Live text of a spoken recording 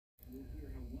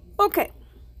Okay,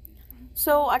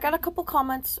 so I got a couple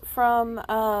comments from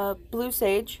Blue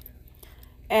Sage,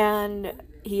 and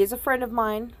he is a friend of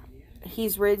mine.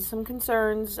 He's raised some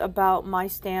concerns about my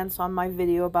stance on my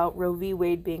video about Roe v.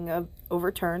 Wade being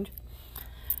overturned.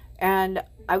 And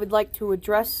I would like to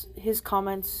address his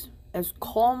comments as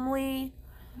calmly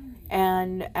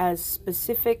and as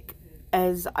specific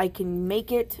as I can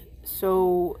make it.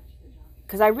 So,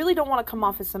 because I really don't want to come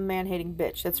off as some man-hating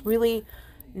bitch. That's really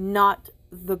not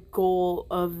the goal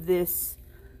of these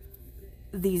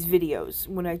videos.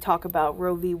 When I talk about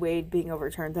Roe v. Wade being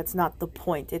overturned, that's not the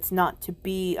point. It's not to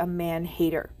be a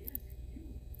man-hater.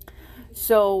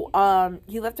 So,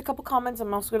 he left a couple comments.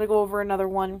 I'm also going to go over another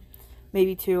one.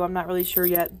 Maybe two. I'm not really sure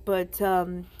yet. But,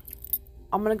 I'm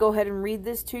going to go ahead and read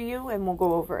this to you, and we'll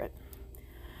go over it.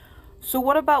 So,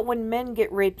 what about when men get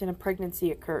raped and a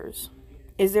pregnancy occurs?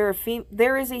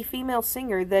 There is a female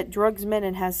singer that drugs men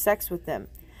and has sex with them.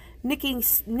 Nikki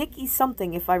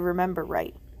something, if I remember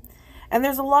right. And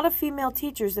there's a lot of female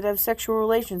teachers that have sexual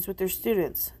relations with their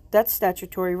students. That's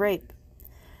statutory rape.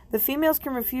 The females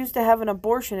can refuse to have an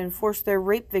abortion and force their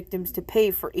rape victims to pay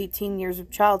for 18 years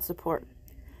of child support.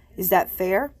 Is that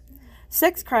fair?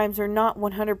 Sex crimes are not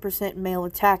 100% male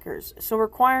attackers, so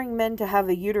requiring men to have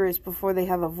a uterus before they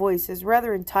have a voice is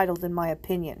rather entitled in my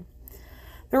opinion.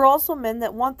 There are also men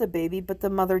that want the baby, but the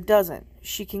mother doesn't.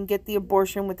 She can get the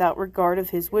abortion without regard of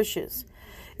his wishes.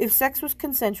 If sex was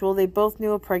consensual, they both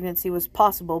knew a pregnancy was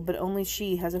possible, but only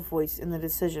she has a voice in the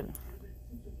decision.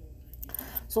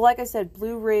 So like I said,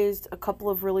 Blue raised a couple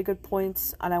of really good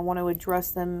points, and I want to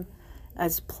address them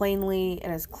as plainly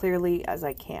and as clearly as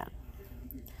I can.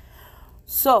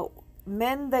 So,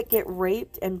 men that get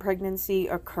raped and pregnancy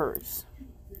occurs.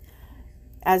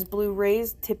 As Blue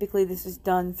raised, typically this is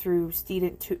done through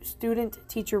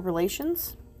student-teacher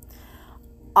relations.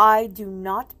 I do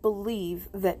not believe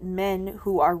that men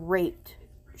who are raped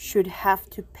should have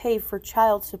to pay for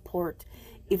child support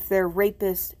if their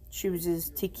rapist chooses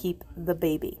to keep the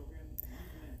baby.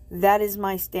 That is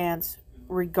my stance,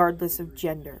 regardless of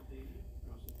gender.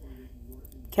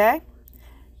 Okay?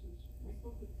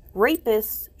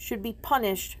 Rapists should be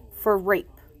punished for rape,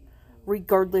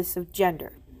 regardless of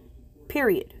gender.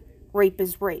 Period. Rape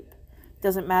is rape.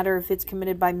 Doesn't matter if it's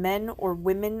committed by men or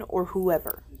women or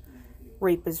whoever.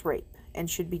 Rape is rape and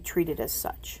should be treated as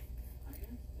such.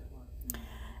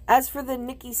 As for the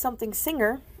Nikki something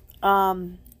singer,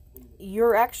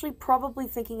 you're actually probably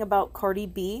thinking about Cardi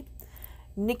B.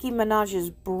 Nicki Minaj's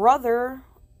brother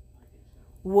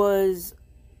was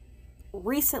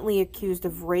recently accused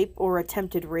of rape or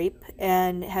attempted rape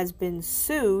and has been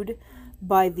sued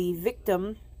by the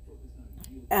victim,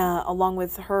 along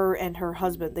with her and her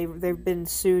husband. They've been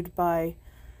sued by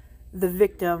the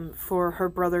victim for her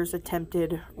brother's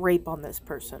attempted rape on this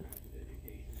person.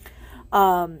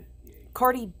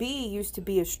 Cardi B used to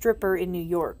be a stripper in New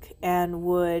York and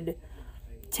would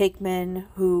take men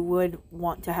who would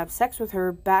want to have sex with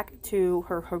her back to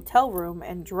her hotel room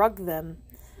and drug them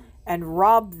and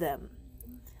rob them.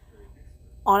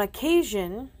 On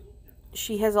occasion,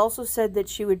 she has also said that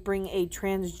she would bring a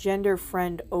transgender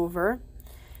friend over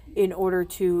in order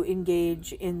to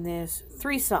engage in this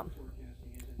threesome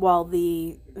while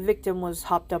the victim was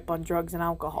hopped up on drugs and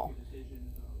alcohol.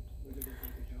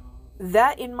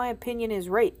 That, in my opinion, is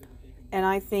rape, and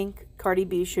I think Cardi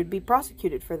B should be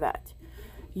prosecuted for that.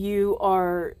 You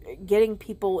are getting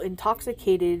people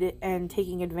intoxicated and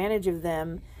taking advantage of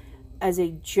them as a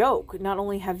joke. Not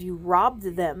only have you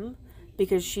robbed them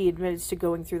because she admits to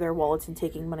going through their wallets and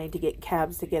taking money to get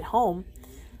cabs to get home,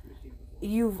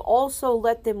 you've also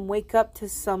let them wake up to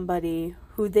somebody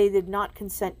who they did not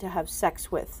consent to have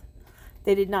sex with.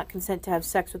 They did not consent to have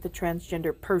sex with a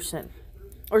transgender person.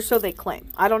 Or so they claim.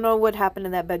 I don't know what happened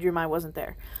in that bedroom. I wasn't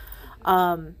there.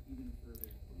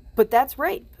 But that's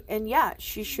rape. And yeah,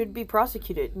 she should be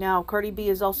prosecuted. Now, Cardi B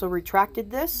has also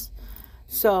retracted this.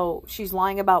 So she's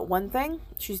lying about one thing.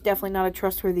 She's definitely not a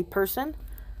trustworthy person.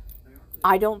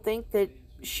 I don't think that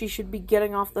she should be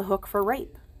getting off the hook for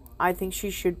rape. I think she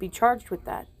should be charged with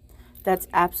that. That's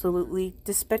absolutely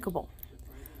despicable.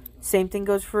 Same thing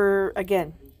goes for,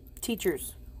 again,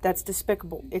 teachers. That's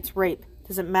despicable. It's rape.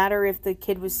 Doesn't matter if the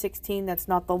kid was 16. That's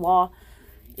not the law.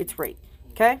 It's rape.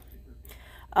 Okay?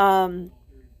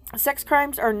 Sex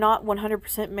crimes are not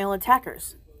 100% male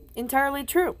attackers. Entirely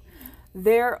true.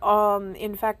 There,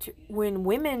 in fact, when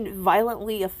women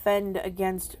violently offend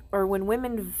against, or when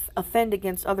women offend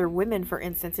against other women, for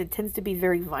instance, it tends to be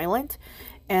very violent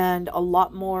and a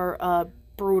lot more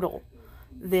brutal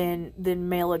than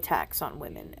male attacks on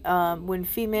women. When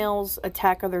females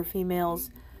attack other females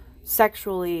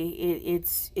sexually,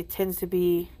 it tends to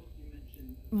be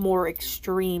more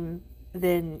extreme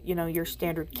than, you know, your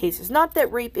standard cases. Not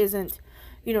that rape isn't,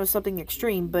 you know, something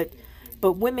extreme, but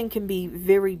women can be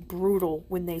very brutal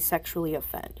when they sexually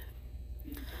offend.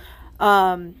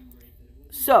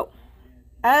 So,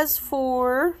 as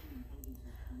for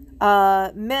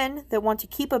men that want to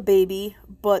keep a baby,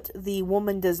 but the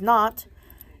woman does not,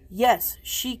 yes,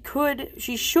 she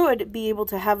should be able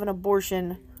to have an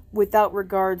abortion without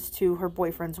regards to her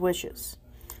boyfriend's wishes,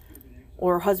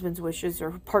 or her husband's wishes,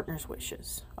 or her partner's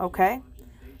wishes, okay?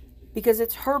 Because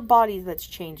it's her body that's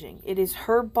changing. It is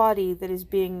her body that is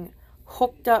being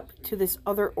hooked up to this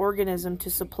other organism to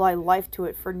supply life to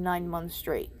it for 9 months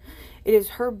straight. It is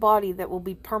her body that will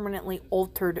be permanently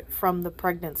altered from the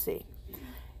pregnancy.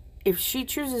 If she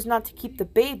chooses not to keep the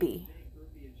baby,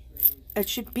 it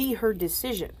should be her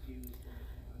decision.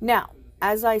 Now,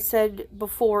 as I said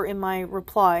before in my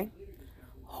reply,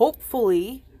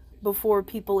 hopefully, before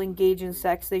people engage in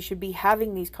sex, they should be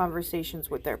having these conversations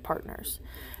with their partners.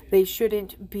 They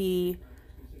shouldn't be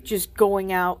just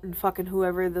going out and fucking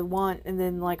whoever they want and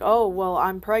then like, oh, well,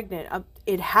 I'm pregnant.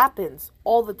 It happens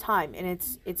all the time, and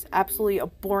it's absolutely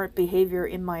abhorrent behavior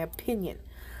in my opinion.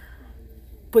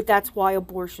 But that's why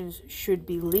abortions should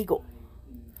be legal.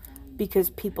 Because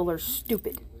people are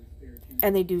stupid.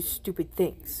 And they do stupid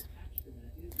things.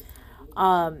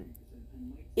 When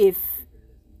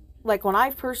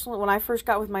I first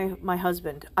got with my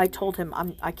husband, I told him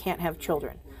I can't have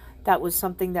children. That was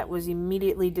something that was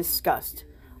immediately discussed.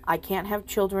 I can't have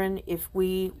children. If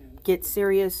we get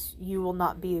serious, you will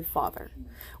not be a father.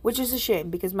 Which is a shame,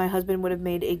 because my husband would have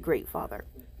made a great father.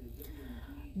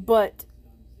 But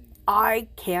I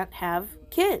can't have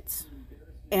kids.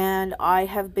 And I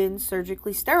have been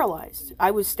surgically sterilized.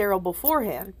 I was sterile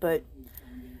beforehand, but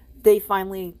they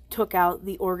finally took out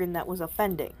the organ that was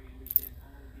offending.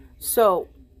 So,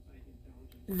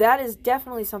 that is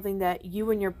definitely something that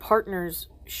you and your partners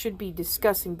should be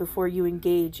discussing before you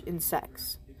engage in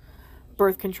sex.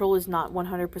 Birth control is not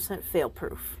 100%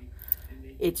 fail-proof.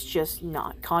 It's just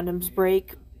not. Condoms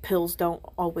break, pills don't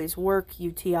always work,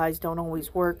 UTIs don't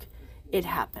always work. It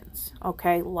happens,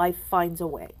 okay? Life finds a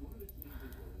way.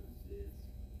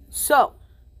 So,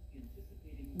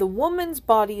 the woman's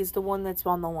body is the one that's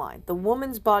on the line. The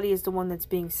woman's body is the one that's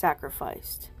being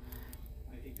sacrificed.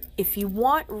 If you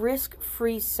want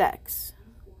risk-free sex,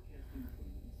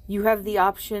 you have the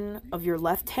option of your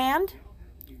left hand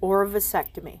or a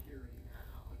vasectomy.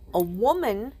 A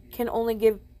woman can only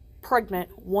get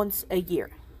pregnant once a year.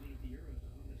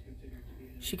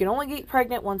 She can only get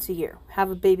pregnant once a year. Have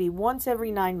a baby once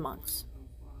every 9 months.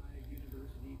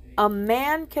 A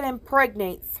man can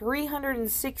impregnate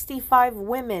 365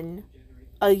 women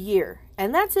a year.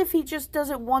 And that's if he just does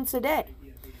it once a day.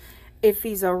 If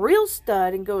he's a real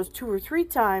stud and goes 2 or 3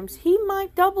 times, he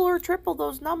might double or triple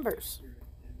those numbers.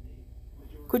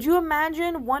 Could you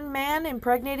imagine one man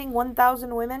impregnating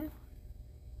 1,000 women?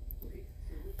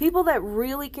 People that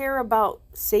really care about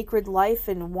sacred life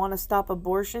and want to stop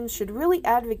abortion should really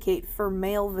advocate for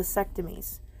male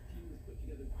vasectomies.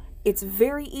 It's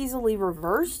very easily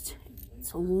reversed.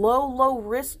 It's low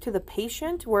risk to the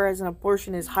patient, whereas an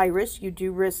abortion is high risk. You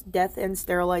do risk death and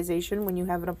sterilization when you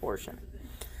have an abortion.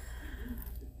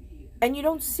 And you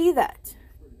don't see that.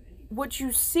 What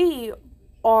you see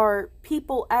are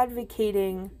people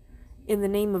advocating in the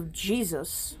name of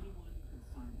Jesus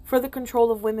for the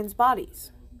control of women's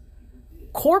bodies.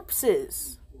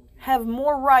 Corpses have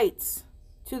more rights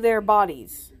to their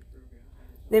bodies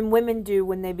than women do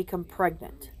when they become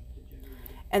pregnant.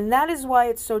 And that is why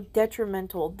it's so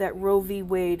detrimental that Roe v.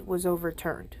 Wade was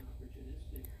overturned.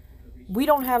 We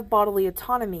don't have bodily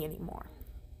autonomy anymore.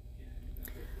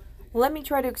 Let me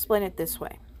try to explain it this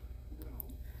way.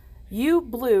 You,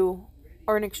 Blue,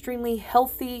 are an extremely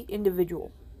healthy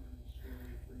individual.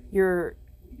 You're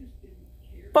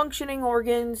functioning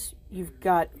organs, you've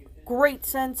got great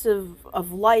sense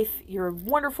of life, you're a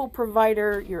wonderful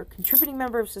provider, you're a contributing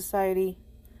member of society.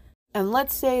 And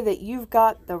let's say that you've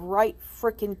got the right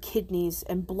frickin' kidneys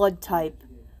and blood type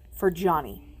for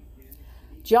Johnny.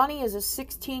 Johnny is a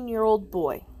 16-year-old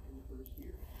boy,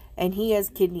 and he has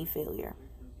kidney failure.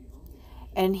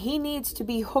 And he needs to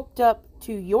be hooked up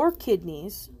to your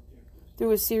kidneys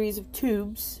through a series of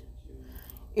tubes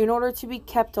in order to be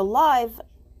kept alive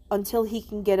until he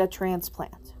can get a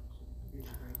transplant.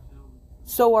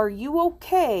 So are you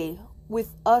okay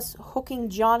with us hooking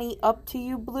Johnny up to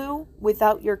you, Blue,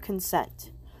 without your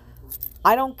consent?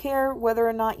 I don't care whether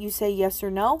or not you say yes or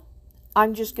no.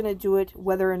 I'm just going to do it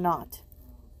whether or not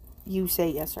you say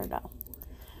yes or no.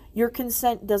 Your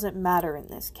consent doesn't matter in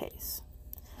this case.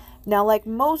 Now, like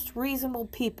most reasonable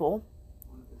people,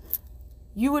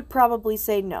 you would probably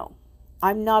say no.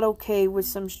 I'm not okay with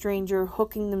some stranger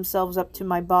hooking themselves up to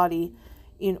my body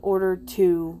in order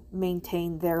to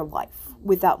maintain their life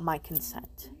without my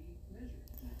consent.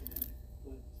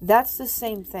 That's the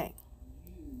same thing.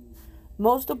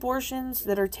 Most abortions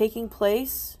that are taking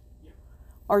place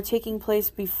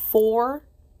before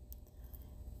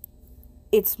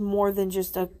it's more than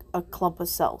just a clump of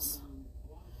cells.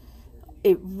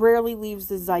 It rarely leaves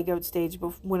the zygote stage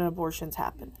when abortions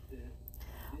happen.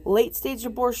 Late stage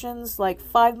abortions, like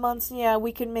 5 months, yeah,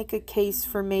 we can make a case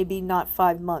for maybe not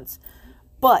 5 months.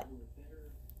 But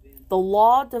the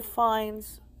law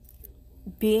defines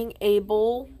being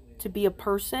able to be a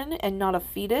person and not a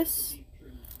fetus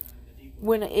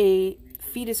when a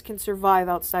fetus can survive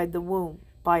outside the womb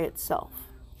by itself.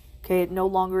 Okay, it no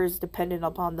longer is dependent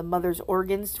upon the mother's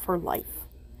organs for life.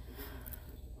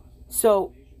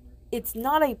 So, it's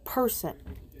not a person.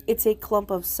 It's a clump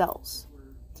of cells.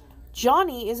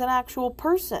 Johnny is an actual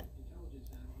person.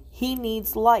 He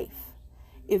needs life.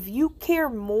 If you care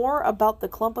more about the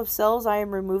clump of cells I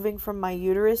am removing from my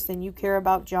uterus than you care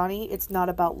about Johnny, it's not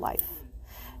about life.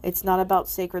 It's not about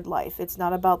sacred life. It's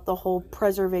not about the whole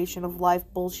preservation of life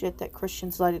bullshit that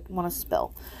Christians want to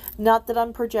spill. Not that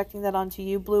I'm projecting that onto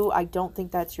you, Blue. I don't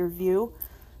think that's your view.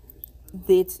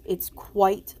 It's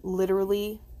quite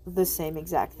literally the same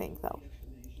exact thing, though.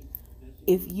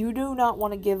 If you do not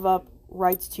want to give up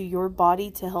rights to your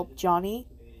body to help Johnny,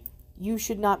 you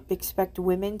should not expect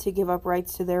women to give up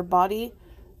rights to their body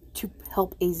to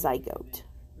help a zygote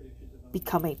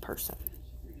become a person.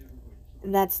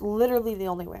 And that's literally the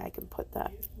only way I can put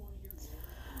that.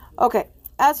 Okay,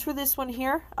 as for this one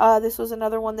here, this was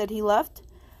another one that he left.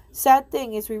 Sad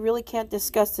thing is we really can't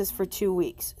discuss this for 2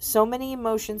 weeks. So many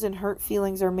emotions and hurt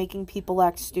feelings are making people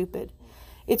act stupid.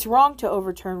 It's wrong to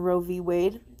overturn Roe v.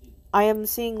 Wade. I am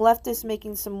seeing leftists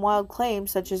making some wild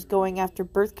claims, such as going after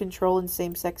birth control and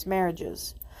same-sex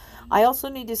marriages. I also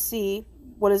need to see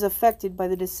what is affected by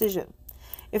the decision.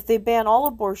 If they ban all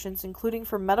abortions, including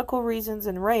for medical reasons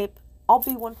and rape, I'll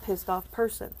be one pissed-off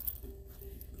person.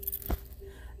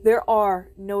 There are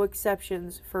no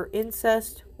exceptions for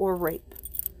incest or rape.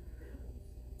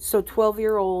 So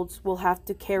 12-year-olds will have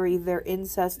to carry their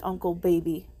incest uncle,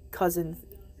 baby, cousin,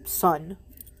 son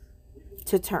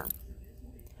to term.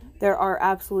 There are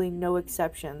absolutely no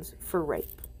exceptions for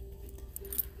rape.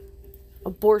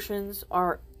 Abortions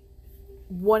are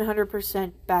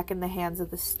 100% back in the hands of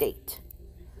the state.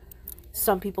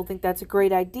 Some people think that's a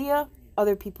great idea,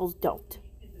 other people don't.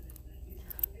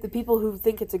 The people who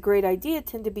think it's a great idea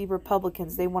tend to be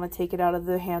Republicans. They want to take it out of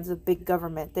the hands of big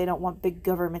government. They don't want big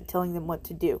government telling them what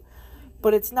to do.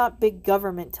 But it's not big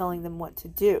government telling them what to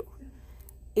do.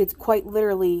 It's quite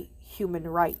literally human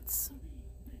rights.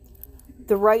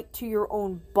 The right to your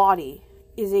own body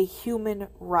is a human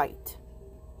right.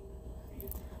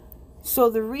 So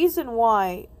the reason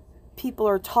why people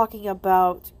are talking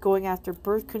about going after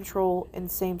birth control and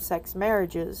same-sex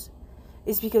marriages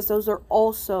is because those are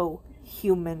also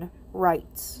human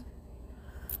rights.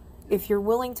 If you're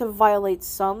willing to violate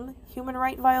some human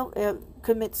right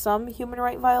commit some human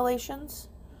right violations,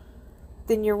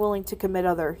 then you're willing to commit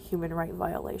other human right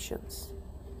violations.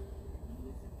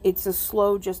 It's a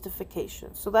slow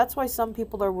justification. So that's why some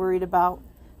people are worried about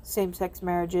same-sex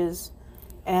marriages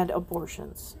and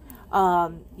abortions.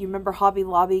 You remember Hobby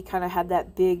Lobby kind of had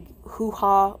that big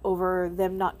hoo-ha over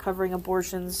them not covering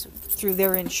abortions through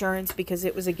their insurance because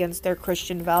it was against their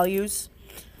Christian values.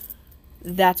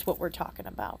 That's what we're talking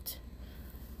about.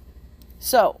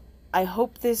 So, I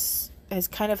hope this has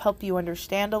kind of helped you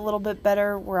understand a little bit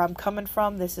better where I'm coming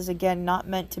from. This is, again, not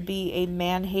meant to be a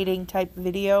man-hating type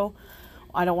video.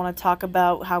 I don't want to talk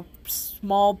about how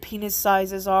small penis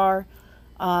sizes are.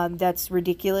 That's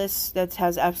ridiculous. That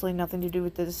has absolutely nothing to do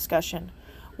with the discussion.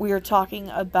 We are talking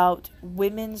about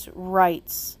women's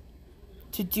rights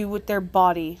to do with their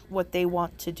body what they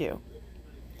want to do.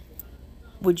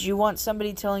 Would you want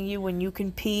somebody telling you when you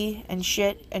can pee and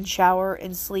shit and shower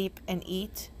and sleep and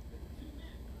eat?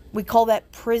 We call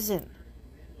that prison.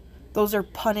 Those are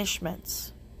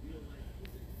punishments.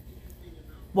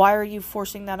 Why are you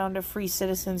forcing that onto free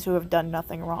citizens who have done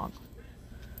nothing wrong?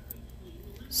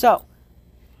 So,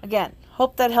 again,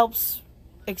 hope that helps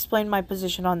explain my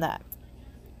position on that.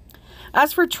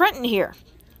 As for Trenton here,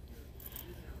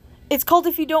 it's called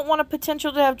if you don't want a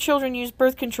potential to have children, use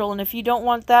birth control. And if you don't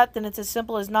want that, then it's as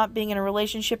simple as not being in a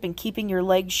relationship and keeping your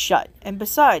legs shut. And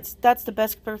besides, that's the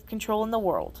best birth control in the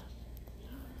world.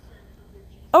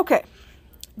 Okay.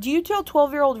 Do you tell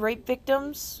 12-year-old rape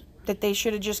victims that they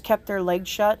should have just kept their legs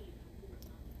shut?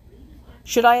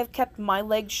 Should I have kept my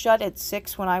legs shut at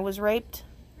 6 when I was raped?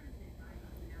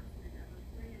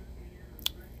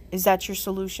 Is that your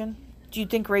solution? Do you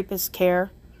think rapists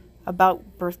care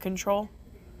about birth control?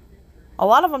 A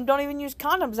lot of them don't even use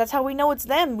condoms. That's how we know it's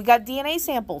them. We got DNA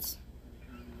samples.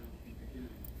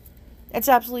 It's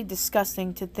absolutely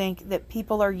disgusting to think that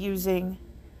people are using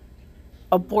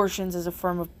abortions as a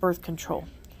form of birth control.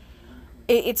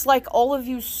 It's like all of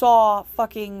you saw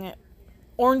fucking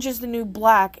Orange is the New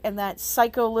Black and that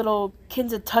psycho little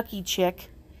Kentucky chick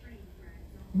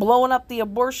blowing up the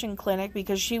abortion clinic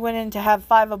because she went in to have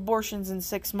 5 abortions in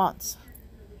 6 months.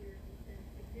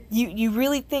 You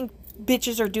really think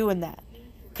bitches are doing that?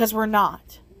 Because we're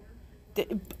not.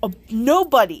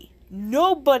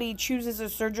 Nobody chooses a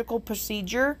surgical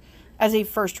procedure as a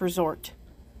first resort.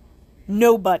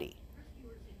 Nobody.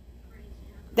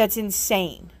 That's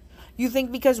insane. You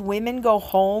think because women go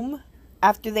home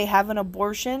after they have an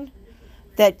abortion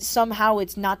that somehow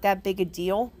it's not that big a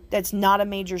deal? That's not a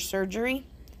major surgery?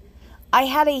 I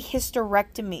had a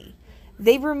hysterectomy.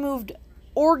 They removed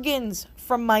organs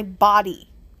from my body.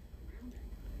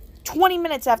 20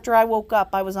 minutes after I woke up,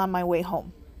 I was on my way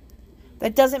home.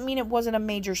 That doesn't mean it wasn't a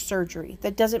major surgery.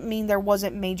 That doesn't mean there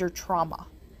wasn't major trauma.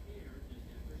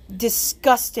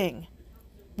 Disgusting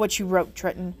what you wrote,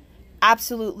 Trenton.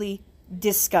 Absolutely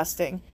disgusting.